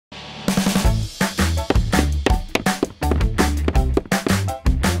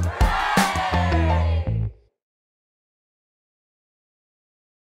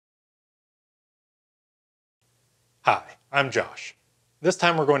Hi, I'm Josh. This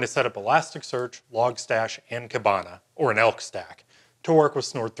time we're going to set up Elasticsearch, Logstash, and Kibana, or an elk stack, to work with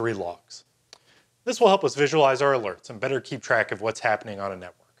Snort 3 logs. This will help us visualize our alerts and better keep track of what's happening on a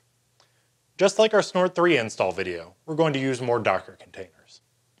network. Just like our Snort 3 install video, we're going to use more Docker containers.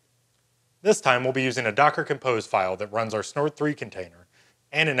 This time we'll be using a Docker Compose file that runs our Snort 3 container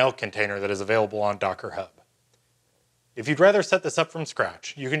and an elk container that is available on Docker Hub. If you'd rather set this up from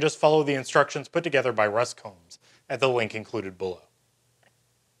scratch, you can just follow the instructions put together by Russ Combs at the link included below.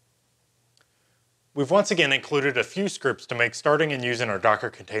 We've once again included a few scripts to make starting and using our Docker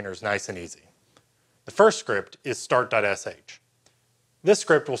containers nice and easy. The first script is start.sh. This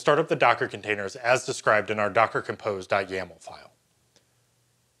script will start up the Docker containers as described in our docker compose.yaml file.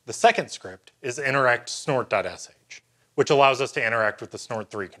 The second script is interact_snort.sh, which allows us to interact with the Snort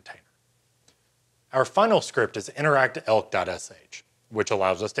 3 container. Our final script is interact_elk.sh, which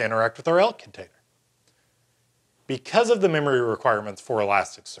allows us to interact with our elk container. Because of the memory requirements for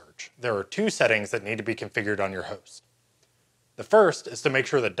Elasticsearch, there are two settings that need to be configured on your host. The first is to make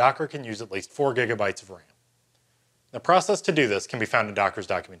sure that Docker can use at least 4 GB of RAM. The process to do this can be found in Docker's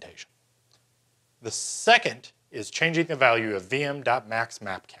documentation. The second is changing the value of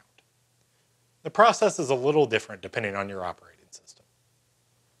vm.maxMapCount. The process is a little different depending on your operating system.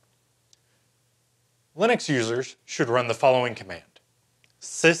 Linux users should run the following command: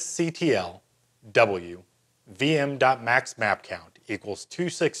 sysctl w vm.maxMapCount equals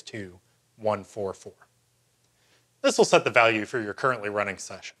 262.144. This will set the value for your currently running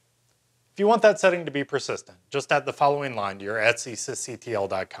session. If you want that setting to be persistent, just add the following line to your etc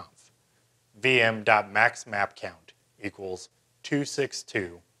sysctl.conf: vm.maxMapCount equals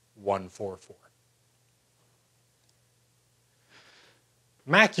 262.144.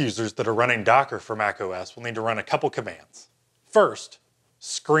 Mac users that are running Docker for macOS will need to run a couple commands. First,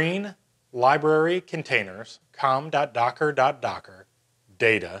 screen library containers com.docker.docker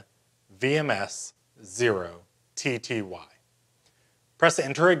data vms 0 tty. Press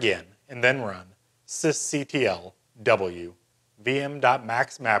enter again and then run sysctl w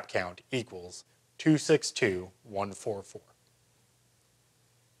vm.maxMapCount equals 262.144.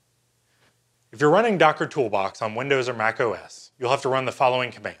 If you're running Docker Toolbox on Windows or macOS, you'll have to run the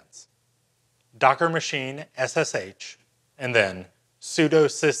following commands: docker machine ssh and then sudo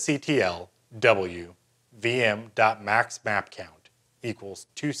sysctl w vm.maxMapCount equals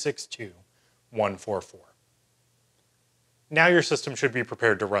 262.144. Now your system should be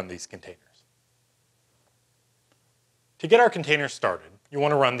prepared to run these containers. To get our containers started, you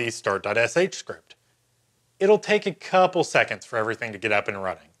want to run the start.sh script. It'll take a couple seconds for everything to get up and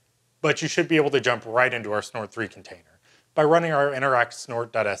running, but you should be able to jump right into our Snort 3 container by running our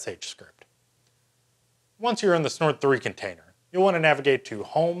interact_snort.sh script. Once you're in the Snort 3 container, you'll want to navigate to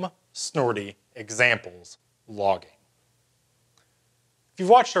Home, Snorty, Examples, Logging. If you've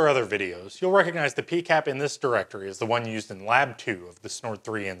watched our other videos, you'll recognize the pcap in this directory is the one used in Lab 2 of the Snort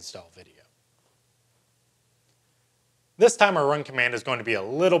 3 install video. This time our run command is going to be a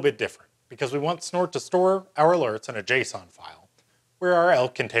little bit different because we want Snort to store our alerts in a JSON file where our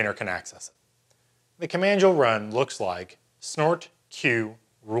elk container can access it. The command you'll run looks like snort q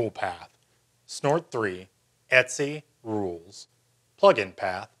rule path, snort 3 etc rules, plugin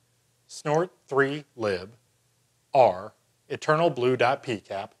path, snort 3 lib, r,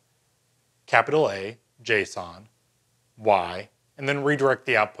 eternalblue.pcap, capital A, JSON, y, and then redirect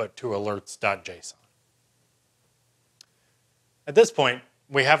the output to alerts.json. At this point,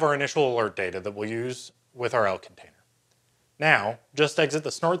 we have our initial alert data that we'll use with our elk container. Now, just exit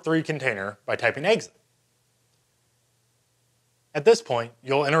the Snort 3 container by typing exit. At this point,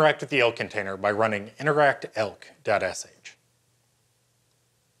 you'll interact with the elk container by running interact_elk.sh.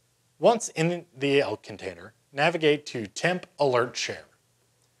 Once in the elk container, navigate to temp alert share.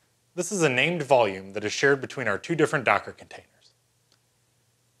 This is a named volume that is shared between our two different Docker containers.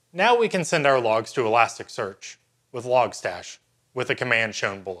 Now we can send our logs to Elasticsearch with Logstash with the command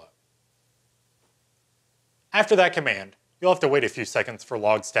shown below. After that command, you'll have to wait a few seconds for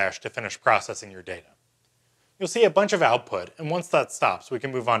Logstash to finish processing your data. You'll see a bunch of output, and once that stops, we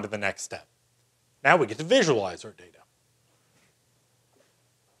can move on to the next step. Now we get to visualize our data.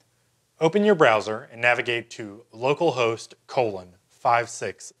 Open your browser and navigate to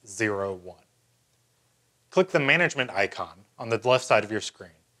localhost:5601. Click the management icon on the left side of your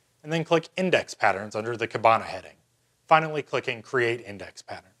screen, and then click Index Patterns under the Kibana heading, finally clicking Create Index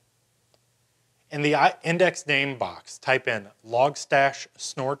Pattern. In the index name box, type in logstash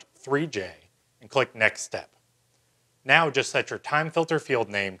snort 3j and click Next Step. Now just set your time filter field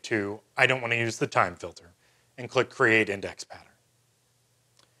name to I don't want to use the time filter and click Create Index Pattern.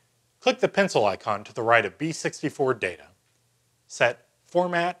 Click the pencil icon to the right of B64 data, set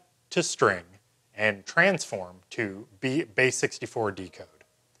Format to String, and Transform to base64 decode,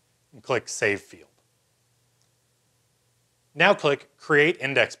 and click Save Field. Now click Create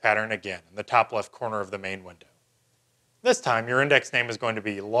Index Pattern again in the top left corner of the main window. This time your index name is going to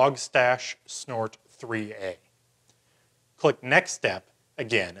be logstash_snort3a. Click Next Step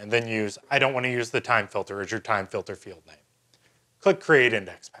again and then use I don't want to use the time filter as your time filter field name. Click Create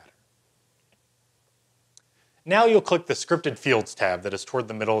Index Pattern. Now you'll click the Scripted Fields tab that is toward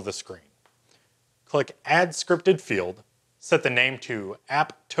the middle of the screen. Click Add Scripted Field, set the name to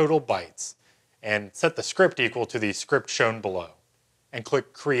App Total Bytes, and set the script equal to the script shown below, and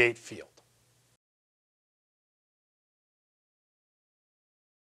click Create Field.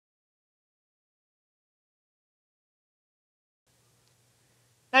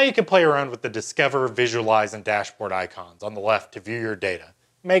 Now you can play around with the Discover, Visualize, and Dashboard icons on the left to view your data,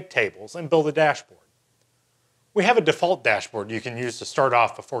 make tables, and build a dashboard. We have a default dashboard you can use to start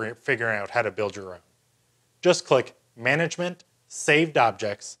off before you're figuring out how to build your own. Just click Management, Saved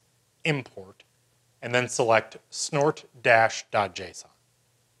Objects, Import, and then select snort-.json.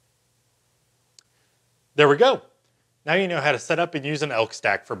 There we go. Now you know how to set up and use an elk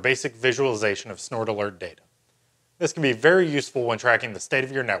stack for basic visualization of Snort alert data. This can be very useful when tracking the state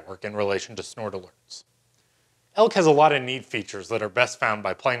of your network in relation to Snort alerts. Elk has a lot of neat features that are best found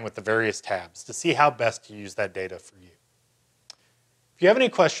by playing with the various tabs to see how best to use that data for you. If you have any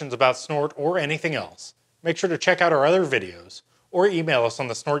questions about Snort or anything else, make sure to check out our other videos or email us on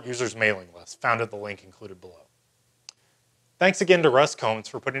the Snort users mailing list found at the link included below. Thanks again to Russ Combs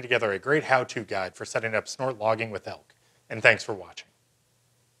for putting together a great how-to guide for setting up Snort logging with Elk, and thanks for watching.